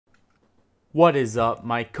What is up,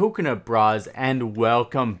 my coconut bras, and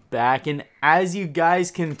welcome back. And as you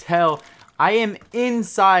guys can tell, I am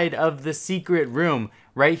inside of the secret room.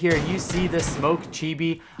 Right here, you see the smoke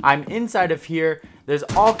chibi. I'm inside of here. There's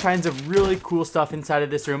all kinds of really cool stuff inside of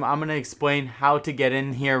this room. I'm gonna explain how to get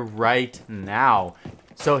in here right now.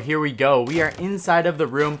 So here we go. We are inside of the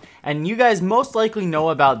room, and you guys most likely know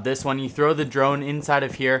about this one. You throw the drone inside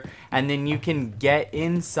of here, and then you can get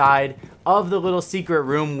inside of the little secret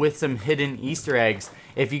room with some hidden Easter eggs.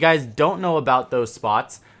 If you guys don't know about those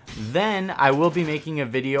spots, then I will be making a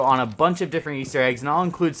video on a bunch of different Easter eggs, and I'll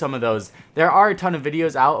include some of those. There are a ton of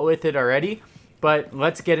videos out with it already, but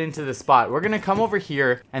let's get into the spot. We're gonna come over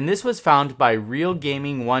here, and this was found by Real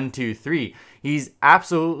Gaming 123. He's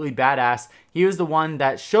absolutely badass. He was the one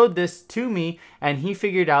that showed this to me, and he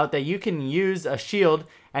figured out that you can use a shield,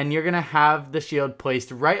 and you're gonna have the shield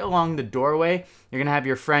placed right along the doorway. You're gonna have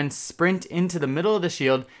your friend sprint into the middle of the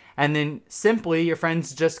shield, and then simply your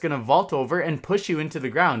friend's just gonna vault over and push you into the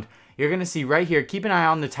ground. You're gonna see right here, keep an eye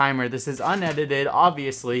on the timer. This is unedited,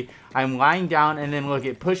 obviously. I'm lying down, and then look,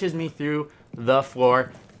 it pushes me through the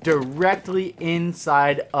floor directly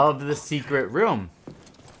inside of the secret room.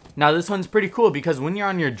 Now this one's pretty cool because when you're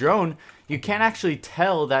on your drone, you can't actually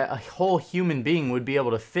tell that a whole human being would be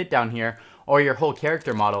able to fit down here, or your whole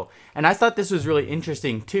character model. And I thought this was really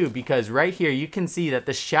interesting too, because right here you can see that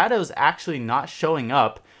the shadow's actually not showing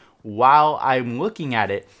up while I'm looking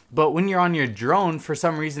at it, but when you're on your drone, for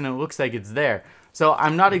some reason it looks like it's there. So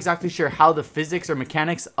I'm not exactly sure how the physics or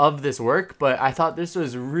mechanics of this work, but I thought this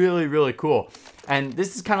was really cool. And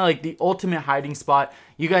this is kind of like the ultimate hiding spot.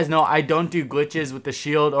 You guys know I don't do glitches with the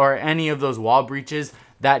shield or any of those wall breaches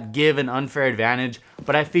that give an unfair advantage,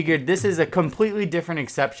 but I figured this is a completely different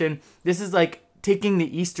exception. This is like taking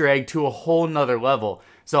the Easter egg to a whole nother level.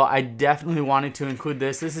 So I definitely wanted to include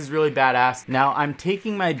this. This is really badass. Now I'm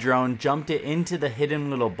taking my drone, jumped it into the hidden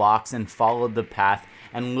little box, and followed the path.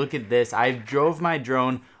 And look at this, I drove my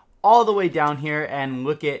drone all the way down here, and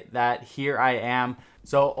look at that, here I am.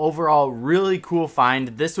 So overall, really cool find.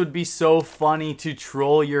 This would be so funny to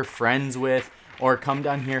troll your friends with, or come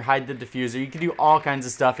down here, hide the diffuser. You can do all kinds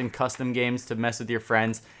of stuff in custom games to mess with your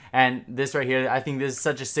friends. And this right here, I think this is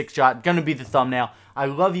such a sick shot. Gonna be the thumbnail. I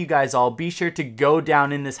love you guys all. Be sure to go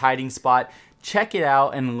down in this hiding spot, check it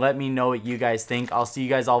out, and let me know what you guys think. I'll see you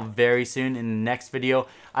guys all very soon in the next video.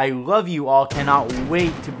 I love you all. Cannot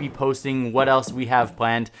wait to be posting what else we have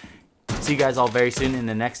planned. See you guys all very soon in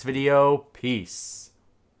the next video. Peace.